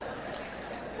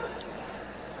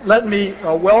Let me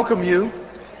welcome you.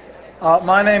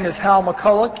 My name is Hal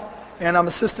McCulloch, and I'm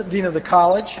Assistant Dean of the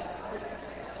College.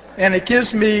 And it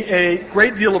gives me a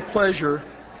great deal of pleasure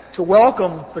to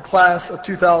welcome the class of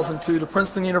 2002 to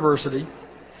Princeton University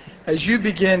as you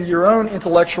begin your own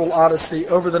intellectual odyssey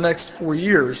over the next 4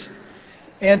 years,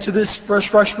 and to this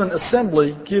freshman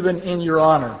assembly given in your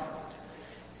honor.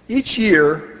 Each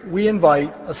year, we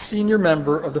invite a senior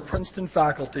member of the Princeton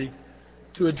faculty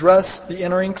to address the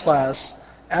entering class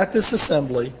at this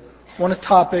assembly on a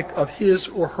topic of his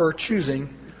or her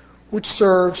choosing, which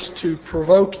serves to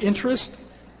provoke interest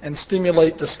and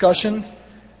stimulate discussion,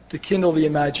 to kindle the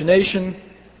imagination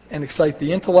and excite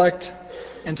the intellect,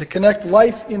 and to connect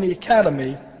life in the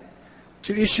academy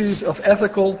to issues of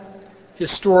ethical,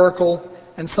 historical,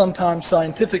 and sometimes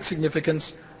scientific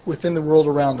significance within the world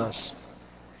around us.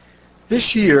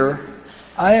 This year,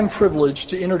 I am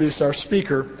privileged to introduce our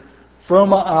speaker,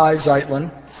 Froma I.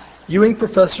 Zeitlin, Ewing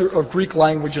Professor of Greek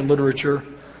Language and Literature,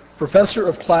 Professor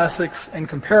of Classics and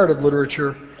Comparative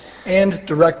Literature, and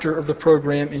Director of the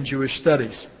Program in Jewish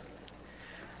Studies.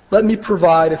 Let me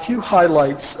provide a few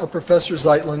highlights of Professor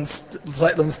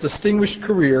Zeitlin's distinguished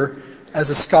career as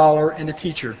a scholar and a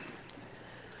teacher.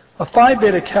 A Phi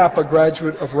Beta Kappa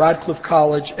graduate of Radcliffe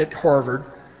College at Harvard,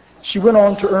 she went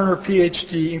on to earn her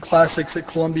PhD in classics at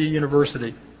Columbia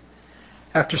University.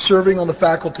 After serving on the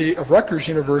faculty of Rutgers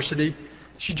University,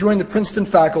 she joined the Princeton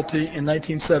faculty in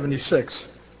 1976.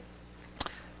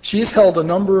 She has held a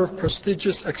number of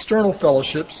prestigious external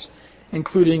fellowships,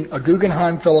 including a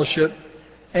Guggenheim Fellowship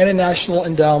and a National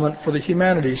Endowment for the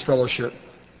Humanities Fellowship.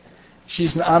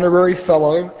 She's an honorary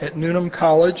fellow at Newnham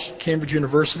College, Cambridge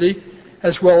University,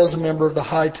 as well as a member of the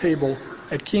High Table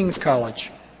at King's College.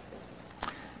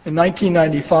 In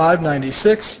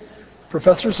 1995-96,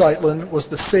 Professor Zeitlin was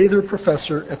the Sather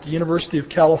Professor at the University of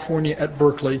California at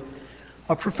Berkeley,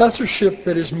 a professorship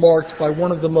that is marked by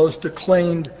one of the most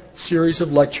acclaimed series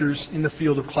of lectures in the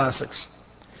field of classics.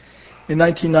 In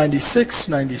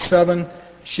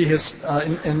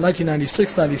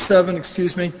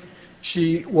 1996-97,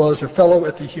 she was a fellow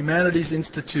at the Humanities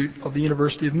Institute of the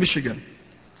University of Michigan.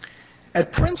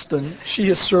 At Princeton, she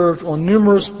has served on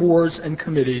numerous boards and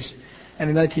committees, and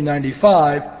in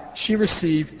 1995, she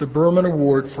received the Berman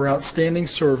Award for Outstanding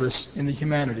Service in the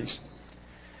Humanities.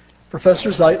 Professor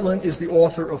Zeitlin is the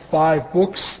author of 5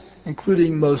 books,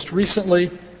 including most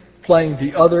recently, Playing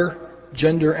the Other,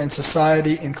 Gender and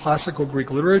Society in Classical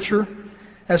Greek Literature,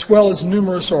 as well as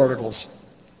numerous articles.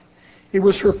 It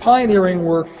was her pioneering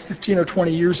work 15 or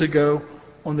 20 years ago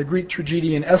on the Greek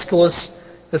tragedian Aeschylus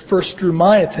that first drew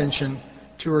my attention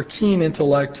to her keen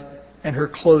intellect and her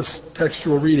close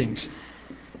textual readings.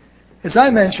 As I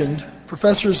mentioned,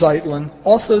 Professor Zeitlin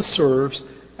also serves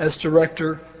as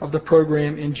director of the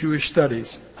program in Jewish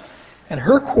Studies, and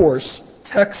her course,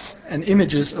 Texts and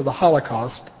Images of the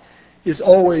Holocaust, is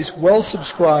always well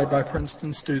subscribed by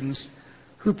Princeton students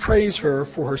who praise her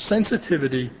for her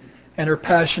sensitivity and her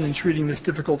passion in treating this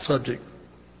difficult subject.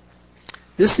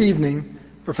 This evening,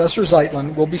 Professor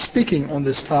Zeitlin will be speaking on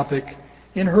this topic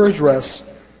in her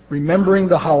address, Remembering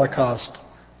the Holocaust,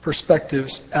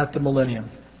 Perspectives at the Millennium.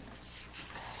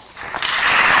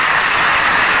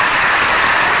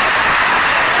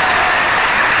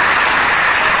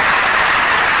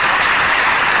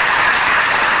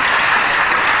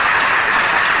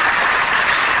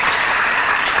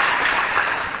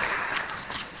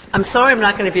 I'm sorry I'm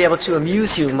not going to be able to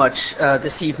amuse you much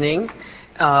this evening.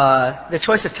 The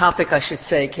choice of topic, I should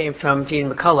say, came from Dean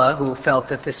McCullough, who felt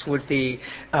that this would be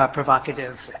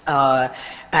provocative.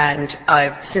 And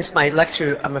since my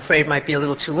lecture, I'm afraid, might be a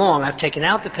little too long, I've taken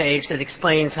out the page that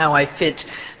explains how I fit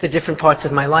the different parts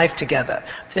of my life together.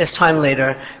 If there's time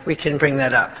later, we can bring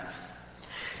that up.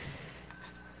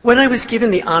 When I was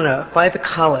given the honor by the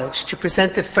college to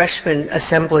present the freshman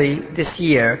assembly this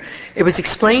year, it was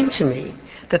explained to me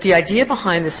that the idea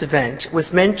behind this event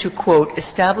was meant to, quote,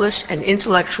 establish an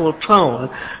intellectual tone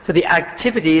for the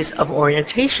activities of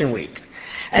Orientation Week,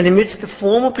 and amidst the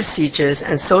formal procedures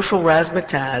and social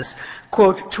razzmatazz,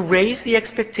 quote, to raise the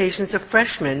expectations of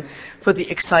freshmen for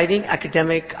the exciting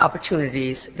academic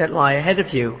opportunities that lie ahead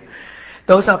of you.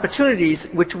 Those opportunities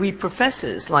which we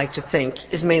professors like to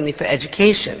think is mainly for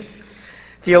education.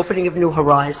 The opening of new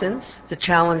horizons, the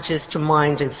challenges to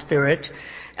mind and spirit,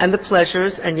 and the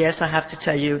pleasures, and yes, I have to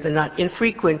tell you, the not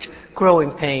infrequent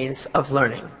growing pains of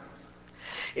learning.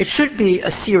 It should be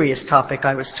a serious topic,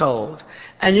 I was told,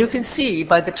 and you can see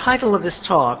by the title of this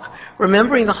talk,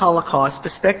 Remembering the Holocaust,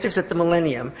 Perspectives at the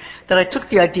Millennium, that I took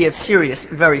the idea of serious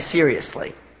very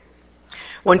seriously.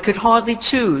 One could hardly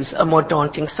choose a more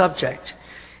daunting subject.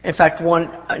 In fact,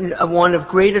 one of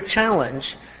greater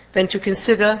challenge than to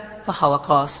consider the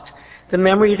Holocaust, the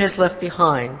memory it has left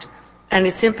behind, and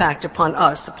its impact upon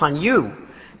us, upon you,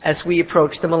 as we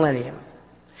approach the millennium.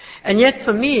 And yet,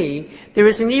 for me, there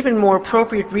is an even more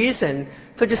appropriate reason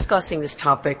for discussing this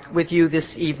topic with you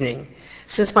this evening,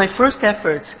 since my first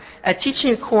efforts at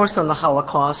teaching a course on the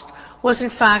Holocaust was in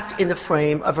fact in the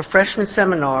frame of a freshman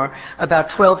seminar about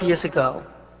 12 years ago.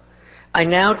 I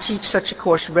now teach such a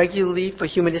course regularly for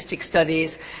humanistic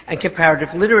studies and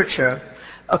comparative literature,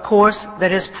 a course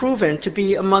that has proven to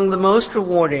be among the most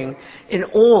rewarding in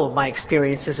all of my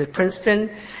experiences at Princeton,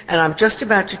 and I'm just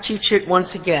about to teach it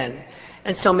once again.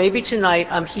 And so maybe tonight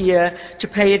I'm here to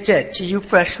pay a debt to you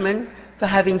freshmen for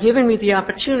having given me the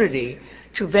opportunity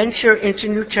to venture into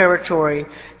new territory,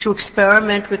 to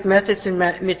experiment with methods and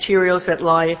materials that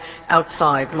lie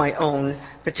outside my own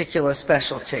particular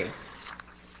specialty.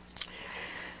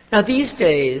 Now, these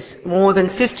days, more than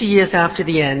 50 years after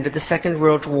the end of the Second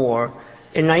World War,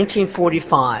 in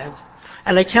 1945,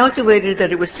 and I calculated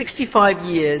that it was 65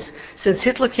 years since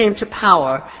Hitler came to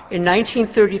power in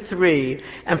 1933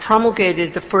 and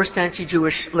promulgated the first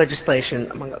anti-Jewish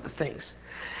legislation, among other things,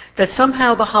 that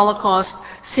somehow the Holocaust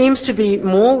seems to be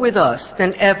more with us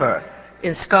than ever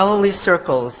in scholarly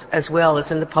circles as well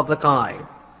as in the public eye.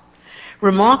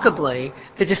 Remarkably,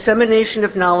 the dissemination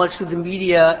of knowledge through the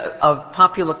media of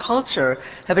popular culture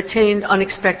have attained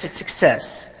unexpected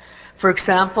success. For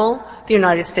example, the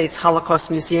United States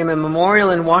Holocaust Museum and Memorial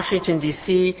in Washington,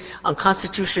 D.C. on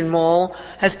Constitution Mall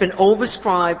has been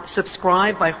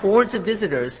subscribed by hordes of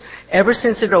visitors ever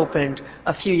since it opened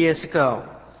a few years ago.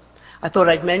 I thought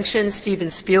I'd mention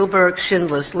Steven Spielberg's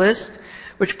Schindler's List,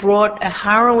 which brought a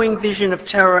harrowing vision of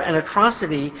terror and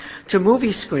atrocity to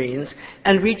movie screens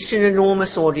and reached an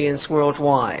enormous audience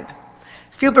worldwide.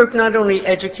 Spielberg not only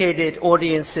educated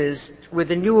audiences with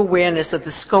a new awareness of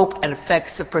the scope and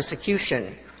effects of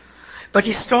persecution, but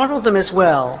he startled them as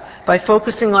well by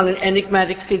focusing on an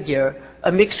enigmatic figure,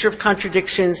 a mixture of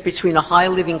contradictions between a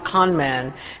high-living con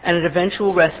man and an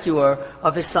eventual rescuer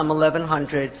of his some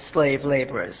 1,100 slave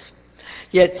laborers.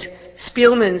 Yet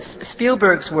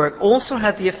Spielberg's work also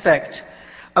had the effect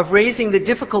of raising the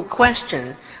difficult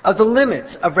question of the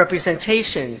limits of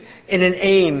representation in an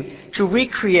aim to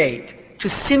recreate, to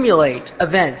simulate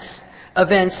events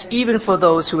even for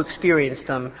those who experience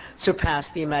them surpass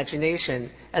the imagination,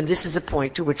 and this is a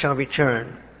point to which I'll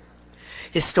return.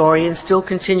 Historians still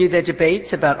continue their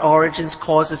debates about origins,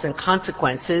 causes, and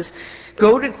consequences,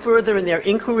 goaded further in their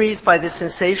inquiries by the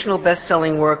sensational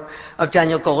best-selling work of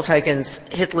Daniel Goldhagen's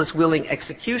Hitler's Willing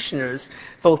Executioners,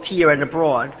 both here and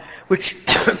abroad, which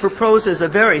proposes a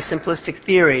very simplistic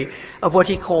theory of what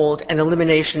he called an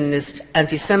eliminationist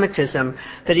anti-Semitism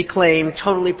that he claimed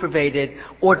totally pervaded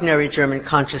ordinary German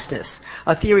consciousness.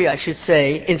 A theory, I should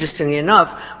say, interestingly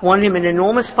enough, won him an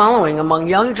enormous following among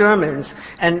young Germans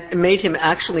and made him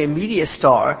actually a media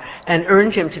star and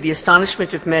earned him, to the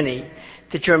astonishment of many,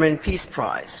 the German Peace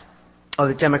Prize, or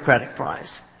the Democratic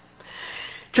Prize.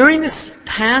 During this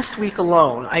past week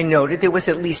alone, I noted there was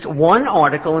at least one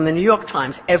article in the New York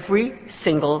Times every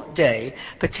single day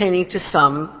pertaining to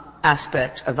some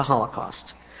aspect of the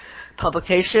Holocaust.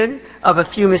 Publication of a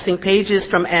few missing pages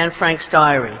from Anne Frank's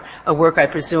diary, a work I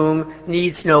presume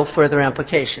needs no further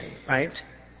amplication, right?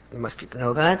 Most people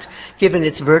know that, given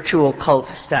its virtual cult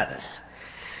status.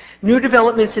 New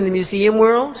developments in the museum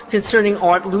world concerning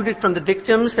art looted from the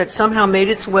victims that somehow made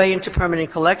its way into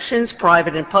permanent collections,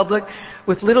 private and public,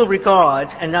 with little regard,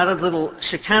 and not a little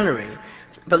chicanery,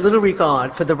 but little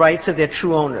regard for the rights of their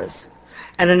true owners.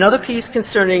 And another piece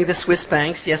concerning the Swiss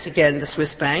banks, yes, again, the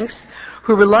Swiss banks,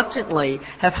 who reluctantly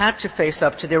have had to face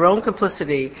up to their own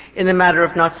complicity in the matter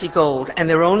of Nazi gold and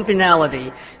their own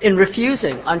venality in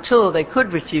refusing, until they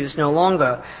could refuse no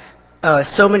longer,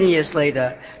 so many years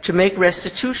later, to make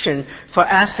restitution for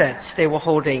assets they were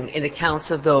holding in accounts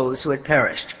of those who had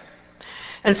perished.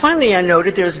 And finally, I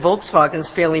noted there is Volkswagen's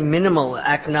fairly minimal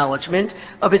acknowledgement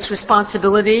of its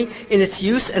responsibility in its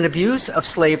use and abuse of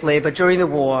slave labor during the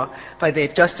war by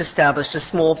they've just established a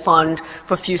small fund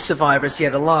for few survivors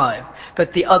yet alive.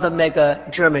 But the other mega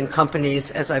German companies,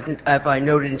 as I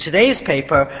noted in today's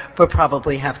paper, will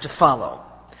probably have to follow.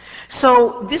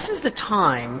 So this is the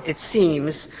time, it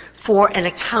seems, for an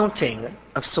accounting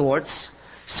of sorts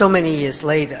so many years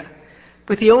later,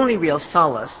 with the only real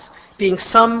solace being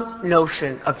some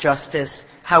notion of justice,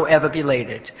 however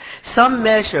belated, some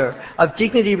measure of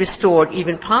dignity restored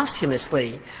even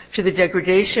posthumously to the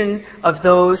degradation of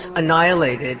those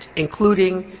annihilated,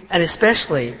 including and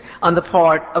especially on the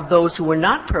part of those who were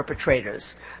not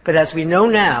perpetrators, but as we know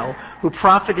now, who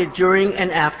profited during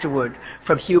and afterward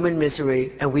from human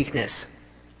misery and weakness.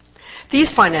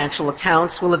 These financial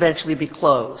accounts will eventually be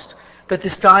closed, but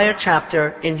this dire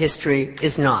chapter in history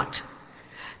is not.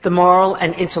 The moral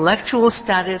and intellectual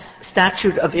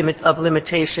statute of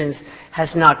limitations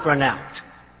has not run out.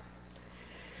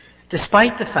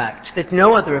 Despite the fact that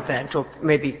no other event, or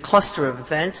maybe cluster of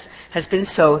events, has been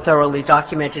so thoroughly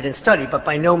documented and studied, but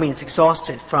by no means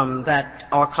exhausted from that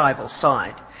archival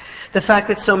side. The fact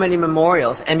that so many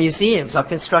memorials and museums are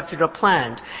constructed or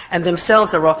planned, and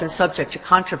themselves are often subject to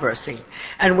controversy.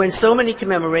 And when so many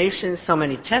commemorations, so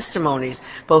many testimonies,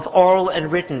 both oral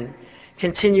and written,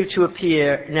 continue to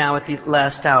appear now at the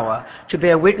last hour to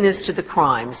bear witness to the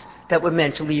crimes that were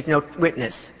meant to leave no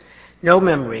witness, no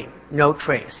memory, no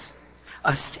trace.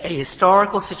 A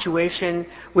historical situation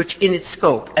which in its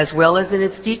scope, as well as in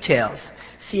its details,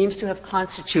 seems to have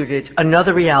constituted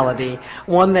another reality,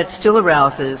 one that still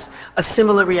arouses a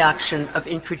similar reaction of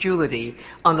incredulity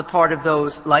on the part of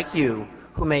those like you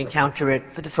who may encounter it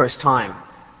for the first time.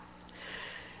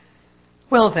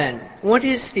 Well then, what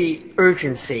is the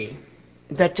urgency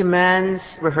that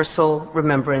demands rehearsal,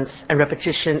 remembrance, and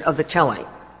repetition of the telling?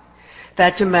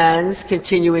 That demands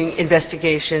continuing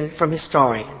investigation from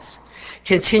historians,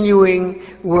 continuing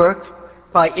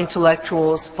work by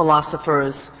intellectuals,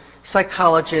 philosophers,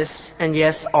 psychologists, and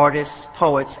yes, artists,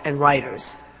 poets, and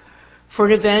writers, for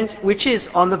an event which is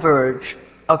on the verge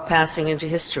of passing into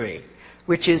history,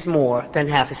 which is more than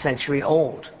half a century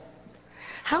old.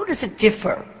 How does it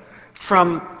differ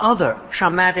from other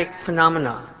traumatic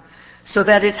phenomena so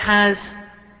that it has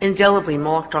indelibly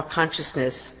marked our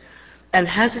consciousness and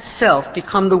has itself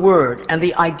become the word and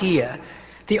the idea,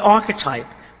 the archetype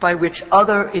by which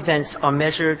other events are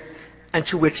measured and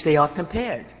to which they are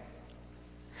compared?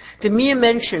 The mere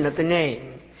mention of the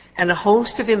name and a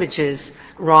host of images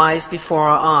rise before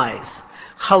our eyes,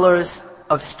 colors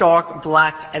of stark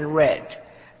black and red,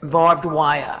 barbed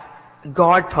wire,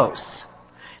 guard posts,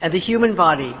 and the human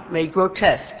body made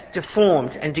grotesque,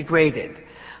 deformed, and degraded,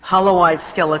 hollow-eyed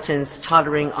skeletons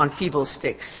tottering on feeble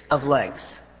sticks of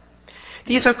legs.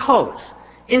 These are codes,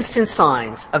 instant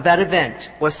signs of that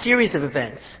event or series of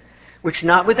events, which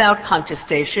not without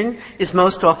contestation is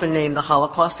most often named the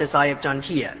Holocaust, as I have done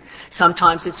here.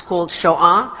 Sometimes it's called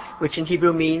Shoah, which in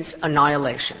Hebrew means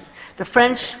annihilation. The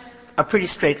French are pretty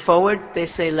straightforward. They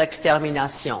say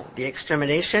l'extermination, the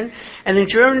extermination. And in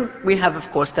German, we have,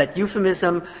 of course, that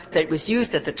euphemism that was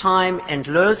used at the time,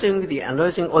 Endlösung, the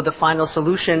Endlösung, or the final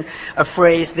solution, a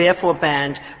phrase therefore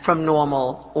banned from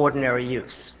normal, ordinary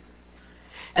use.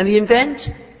 And the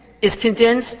event is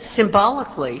condensed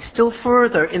symbolically still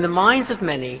further in the minds of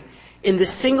many in the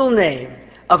single name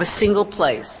of a single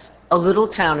place, a little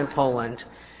town in Poland,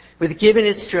 with given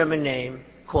its German name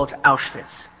called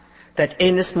Auschwitz. That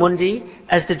annus mundi,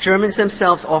 as the Germans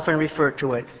themselves often refer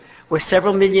to it, where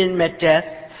several million met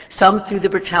death, some through the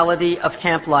brutality of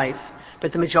camp life,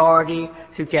 but the majority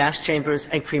through gas chambers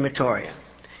and crematoria.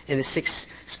 In the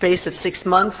space of 6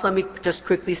 months, let me just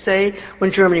quickly say,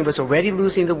 when Germany was already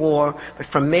losing the war, but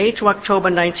from May to October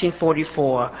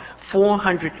 1944,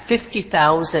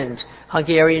 450,000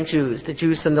 Hungarian Jews, the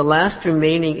Jews in the last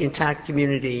remaining intact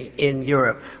community in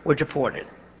Europe, were deported.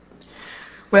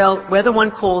 Well, whether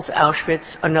one calls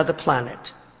Auschwitz another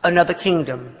planet, another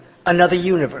kingdom, another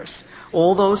universe,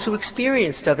 all those who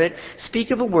experienced of it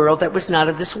speak of a world that was not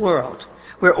of this world,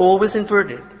 where all was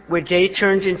inverted, where day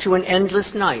turned into an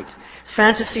endless night,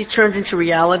 fantasy turned into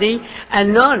reality,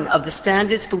 and none of the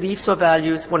standards, beliefs, or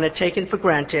values one had taken for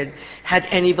granted had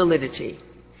any validity.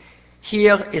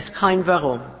 Hier ist kein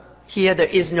Warum. Here there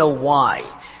is no why,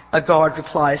 a guard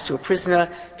replies to a prisoner,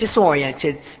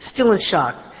 disoriented, still in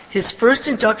shock, his first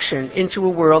induction into a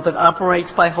world that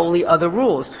operates by wholly other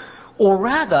rules, or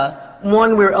rather,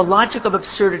 one where a logic of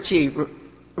absurdity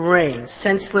reigns,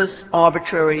 senseless,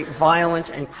 arbitrary, violent,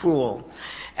 and cruel,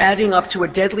 adding up to a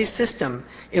deadly system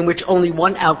in which only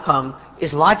one outcome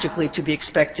is logically to be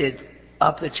expected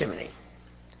up the chimney.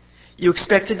 You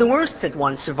expected the worst, said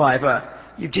one survivor.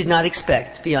 You did not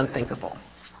expect the unthinkable.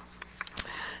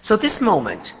 So this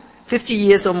moment, 50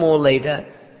 years or more later,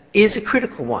 is a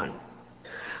critical one.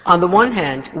 On the one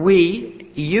hand, we,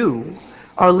 you,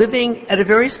 are living at a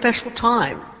very special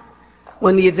time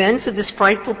when the events of this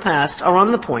frightful past are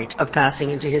on the point of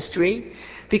passing into history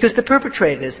because the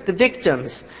perpetrators, the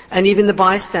victims, and even the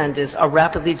bystanders are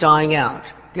rapidly dying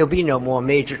out. There'll be no more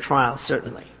major trials,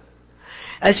 certainly.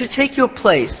 As you take your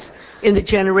place in the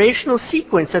generational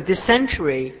sequence of this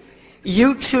century,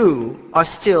 you too are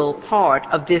still part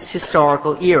of this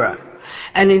historical era.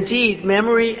 And indeed,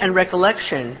 memory and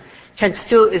recollection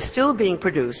is still being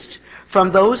produced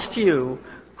from those few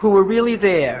who were really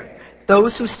there,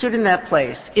 those who stood in that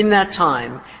place, in that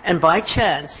time, and by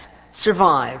chance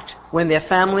survived when their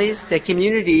families, their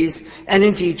communities, and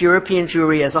indeed European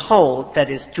Jewry as a whole, that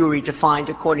is, Jewry defined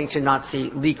according to Nazi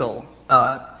legal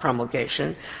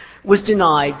promulgation, was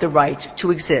denied the right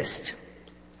to exist.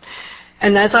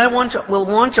 And as I will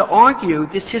want to argue,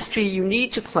 this history you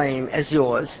need to claim as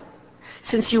yours,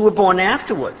 since you were born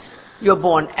afterwards. You're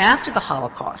born after the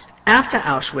Holocaust, after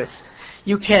Auschwitz.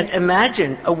 You can't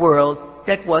imagine a world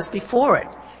that was before it,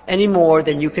 any more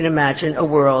than you can imagine a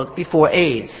world before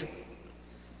AIDS.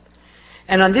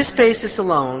 And on this basis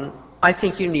alone, I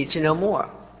think you need to know more.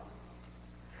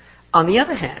 On the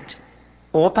other hand,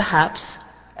 or perhaps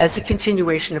as a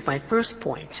continuation of my first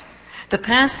point, the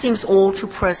past seems all too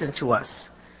present to us.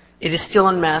 It is still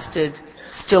unmastered,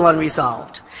 still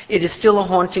unresolved. It is still a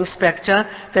haunting specter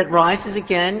that rises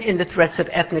again in the threats of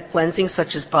ethnic cleansing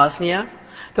such as Bosnia,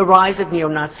 the rise of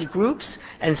neo-Nazi groups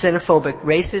and xenophobic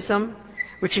racism,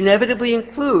 which inevitably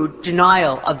include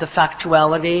denial of the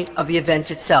factuality of the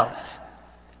event itself.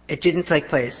 It didn't take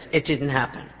place. It didn't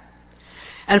happen.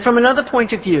 And from another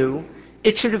point of view,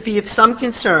 it should be of some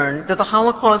concern that the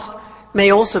Holocaust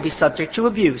may also be subject to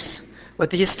abuse. What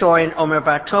the historian Omer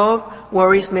Bartov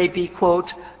worries may be,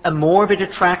 quote, a morbid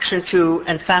attraction to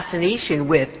and fascination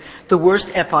with the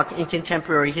worst epoch in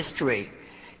contemporary history,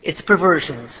 its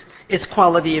perversions, its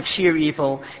quality of sheer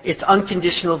evil, its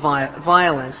unconditional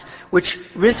violence, which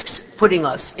risks putting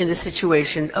us in a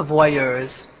situation of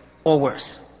voyeurs or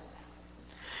worse.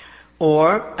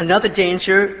 Or another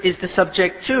danger is to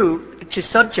subject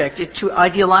it to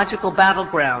ideological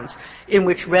battlegrounds in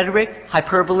which rhetoric,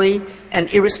 hyperbole, and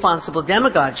irresponsible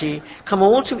demagogy come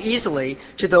all too easily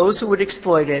to those who would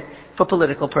exploit it for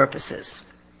political purposes.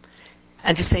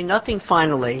 And to say nothing,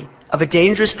 finally, of a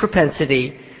dangerous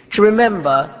propensity to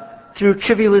remember through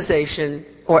trivialization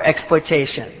or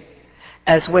exploitation,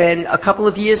 as when, a couple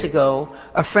of years ago,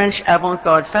 a French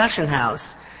avant-garde fashion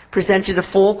house presented a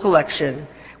fall collection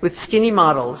with skinny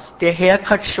models, their hair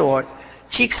cut short,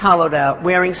 cheeks hollowed out,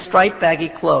 wearing striped baggy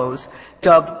clothes,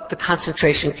 dubbed the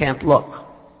concentration camp look.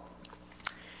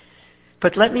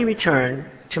 But let me return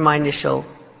to my initial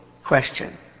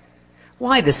question.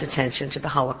 Why this attention to the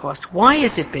Holocaust? Why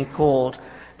has it been called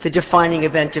the defining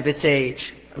event of its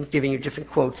age? I'm giving you different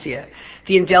quotes here.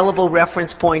 The indelible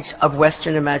reference point of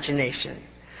Western imagination.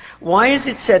 Why is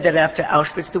it said that after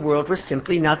Auschwitz the world was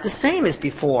simply not the same as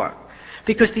before?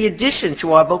 Because the addition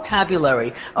to our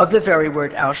vocabulary of the very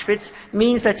word Auschwitz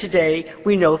means that today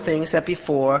we know things that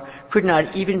before could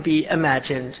not even be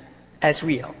imagined as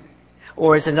real.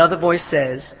 Or as another voice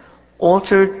says,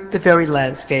 altered the very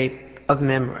landscape of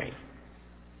memory.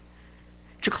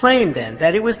 To claim then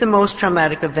that it was the most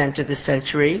traumatic event of the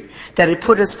century, that it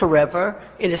put us forever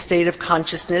in a state of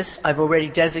consciousness I've already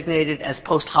designated as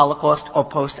post-Holocaust or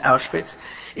post-Auschwitz,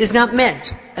 is not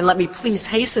meant, and let me please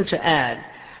hasten to add,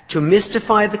 to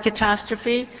mystify the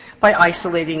catastrophe by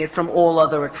isolating it from all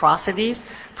other atrocities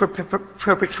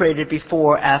perpetrated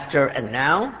before, after, and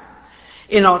now.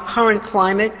 In our current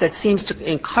climate that seems to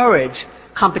encourage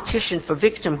competition for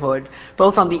victimhood,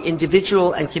 both on the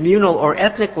individual and communal or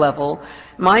ethnic level,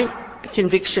 my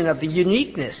conviction of the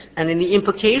uniqueness and in the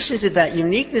implications of that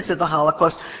uniqueness of the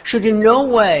Holocaust should in no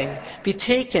way be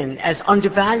taken as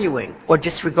undervaluing or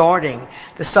disregarding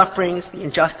the sufferings, the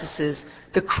injustices,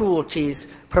 the cruelties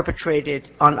perpetrated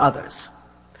on others.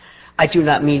 I do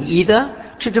not mean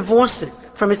either to divorce it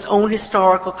from its own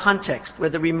historical context,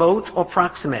 whether remote or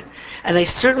proximate, and I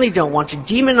certainly don't want to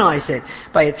demonize it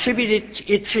by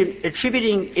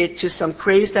attributing it to some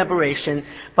crazed aberration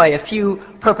by a few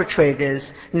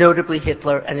perpetrators, notably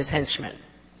Hitler and his henchmen.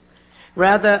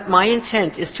 Rather, my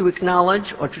intent is to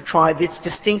acknowledge or to try its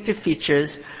distinctive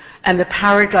features and the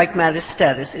paradigmatic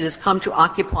status it has come to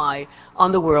occupy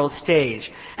on the world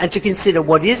stage, and to consider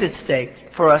what is at stake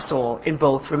for us all in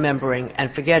both remembering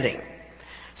and forgetting.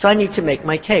 So I need to make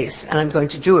my case, and I'm going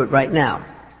to do it right now.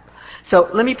 So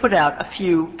let me put out a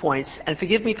few points, and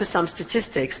forgive me for some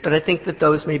statistics, but I think that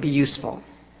those may be useful.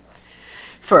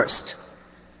 First,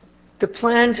 the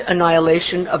planned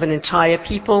annihilation of an entire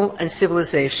people and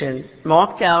civilization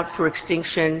marked out for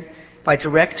extinction by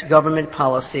direct government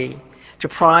policy,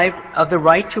 deprived of the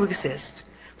right to exist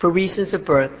for reasons of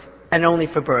birth and only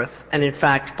for birth, and in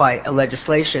fact by a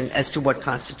legislation as to what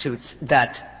constitutes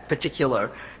that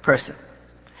particular person.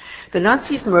 The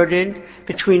Nazis murdered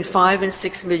between 5 and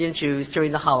 6 million Jews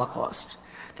during the Holocaust.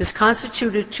 This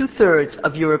constituted 2/3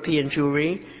 of European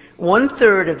Jewry,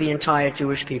 1/3 of the entire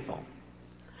Jewish people.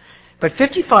 But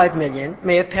 55 million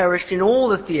may have perished in all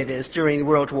the theaters during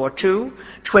World War II,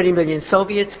 20 million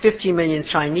Soviets, 50 million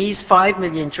Chinese, 5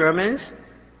 million Germans.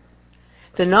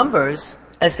 The numbers,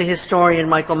 as the historian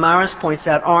Michael Maris points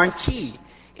out, aren't key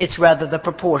It's rather the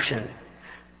proportion.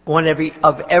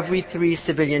 Of every 3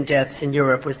 civilian deaths in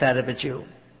Europe was that of a Jew.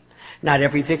 Not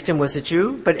every victim was a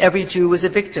Jew, but every Jew was a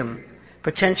victim,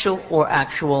 potential or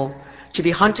actual, to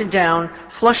be hunted down,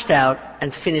 flushed out,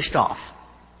 and finished off.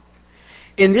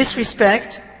 In this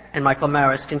respect, and Michael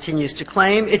Maris continues to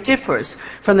claim, it differs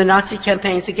from the Nazi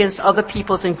campaigns against other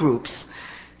peoples and groups,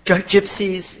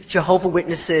 gypsies, Jehovah's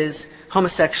Witnesses,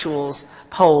 homosexuals,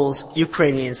 Poles,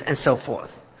 Ukrainians, and so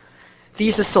forth.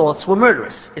 These assaults were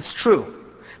murderous, it's true,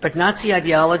 but Nazi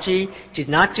ideology did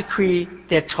not decree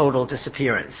their total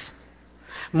disappearance.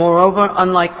 Moreover,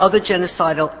 unlike other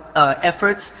genocidal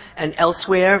efforts and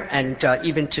elsewhere, and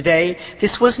even today,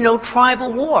 this was no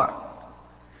tribal war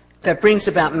that brings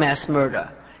about mass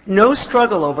murder. No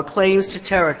struggle over claims to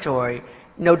territory,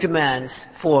 no demands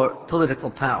for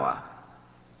political power.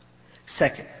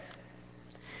 Second,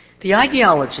 the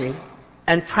ideology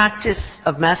and practice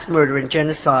of mass murder and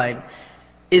genocide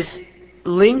is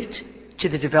linked to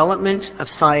the development of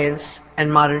science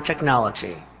and modern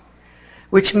technology,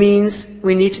 which means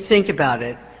we need to think about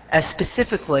it as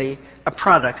specifically a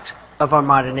product of our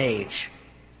modern age.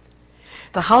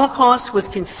 The Holocaust was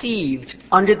conceived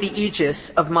under the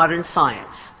aegis of modern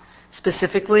science,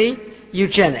 specifically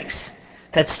eugenics,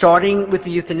 that starting with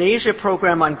the euthanasia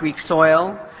program on Greek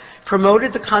soil,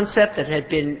 promoted the concept that had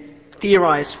been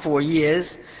theorized for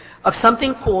years of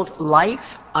something called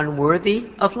life unworthy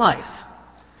of life,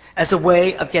 as a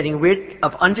way of getting rid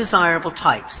of undesirable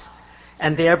types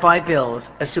and thereby build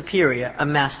a superior, a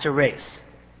master race.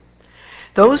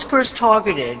 Those first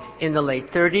targeted in the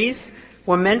late 30s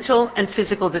were mental and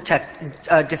physical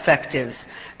defectives,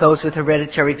 those with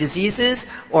hereditary diseases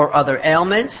or other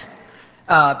ailments,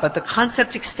 but the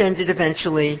concept extended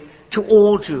eventually to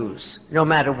all Jews, no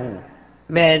matter who,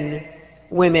 men,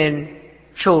 women,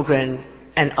 children,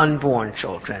 and unborn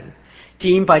children,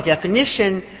 deemed by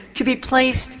definition to be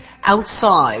placed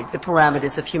outside the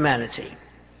parameters of humanity.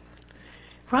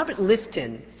 Robert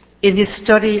Lifton, in his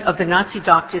study of the Nazi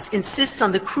doctors, insists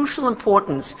on the crucial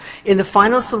importance in the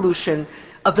final solution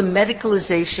of the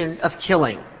medicalization of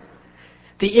killing,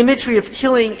 the imagery of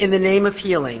killing in the name of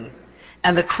healing,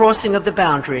 and the crossing of the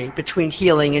boundary between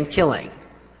healing and killing.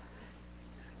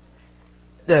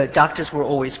 The doctors were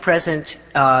always present.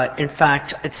 In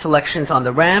fact, at selections on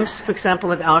the ramps, for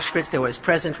example, at Auschwitz, they were always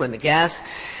present when the gas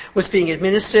was being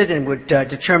administered and would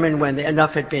determine when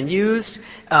enough had been used.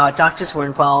 Doctors were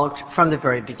involved from the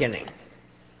very beginning.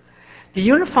 The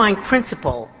unifying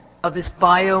principle of this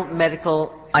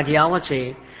biomedical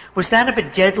ideology was that of a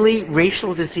deadly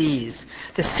racial disease,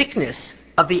 the sickness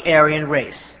of the Aryan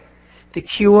race. The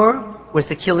cure was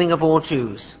the killing of all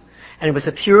Jews, and it was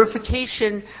a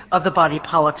purification of the body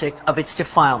politic of its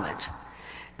defilement.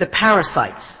 The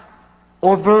parasites,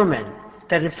 or vermin,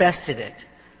 that infested it,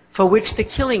 for which the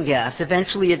killing gas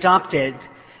eventually adopted,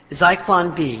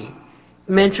 Zyklon B,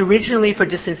 meant originally for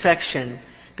disinfection,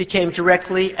 became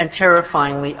directly and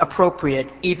terrifyingly appropriate,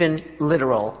 even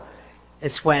literal.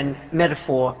 It's when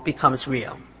metaphor becomes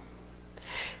real.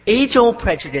 Age-old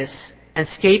prejudice and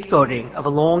scapegoating of a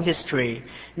long history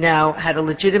now had a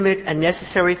legitimate and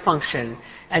necessary function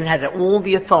and had all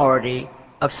the authority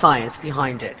of science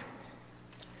behind it.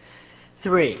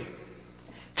 3.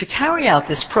 To carry out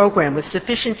this program with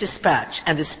sufficient dispatch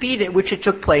and the speed at which it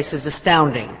took place is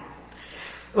astounding.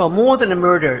 Well, more than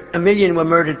a million were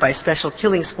murdered by special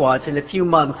killing squads in a few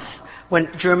months when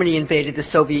Germany invaded the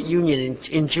Soviet Union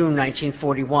in June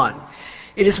 1941.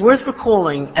 It is worth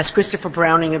recalling, as Christopher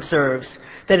Browning observes,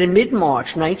 that in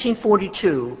mid-March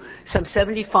 1942, some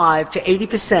 75 to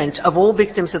 80% of all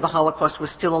victims of the Holocaust were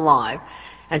still alive,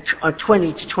 and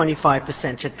 20 to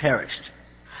 25% had perished.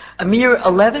 A mere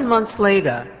 11 months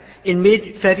later, in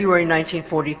mid-February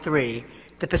 1943,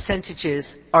 the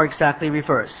percentages are exactly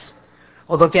reverse.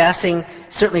 Although gassing,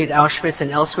 certainly at Auschwitz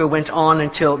and elsewhere, went on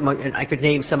until, and I could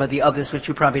name some of the others which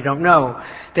you probably don't know,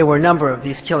 there were a number of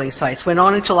these killing sites, went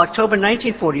on until October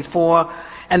 1944,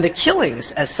 and the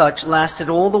killings as such lasted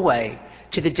all the way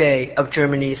to the day of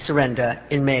Germany's surrender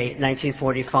in May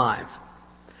 1945.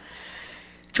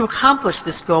 To accomplish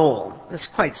this goal is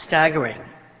quite staggering,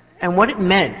 and what it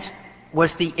meant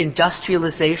was the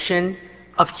industrialization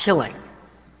of killing,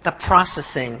 the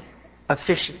processing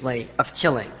efficiently of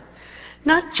killing.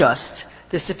 Not just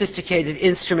the sophisticated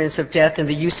instruments of death and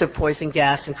the use of poison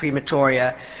gas and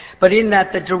crematoria, but in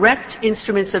that the direct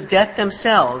instruments of death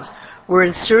themselves were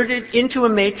inserted into a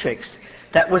matrix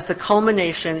that was the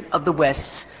culmination of the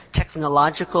West's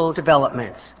technological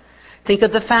developments. Think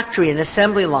of the factory and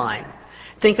assembly line.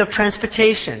 Think of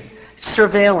transportation,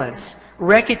 surveillance,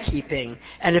 record-keeping,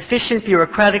 and efficient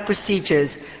bureaucratic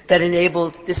procedures that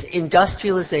enabled this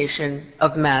industrialization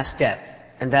of mass death.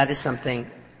 And that is something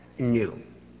new.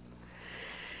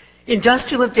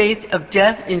 Industrialization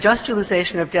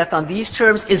of death on these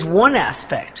terms is one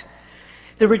aspect.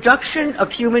 The reduction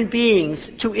of human beings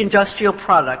to industrial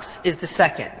products is the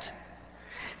second.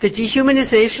 The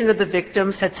dehumanization of the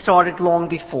victims had started long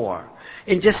before,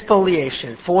 in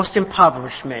despoliation, forced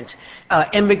impoverishment,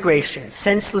 emigration,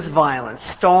 senseless violence,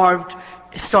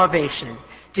 starvation,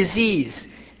 disease,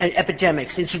 and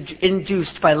epidemics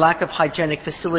induced by lack of hygienic facilities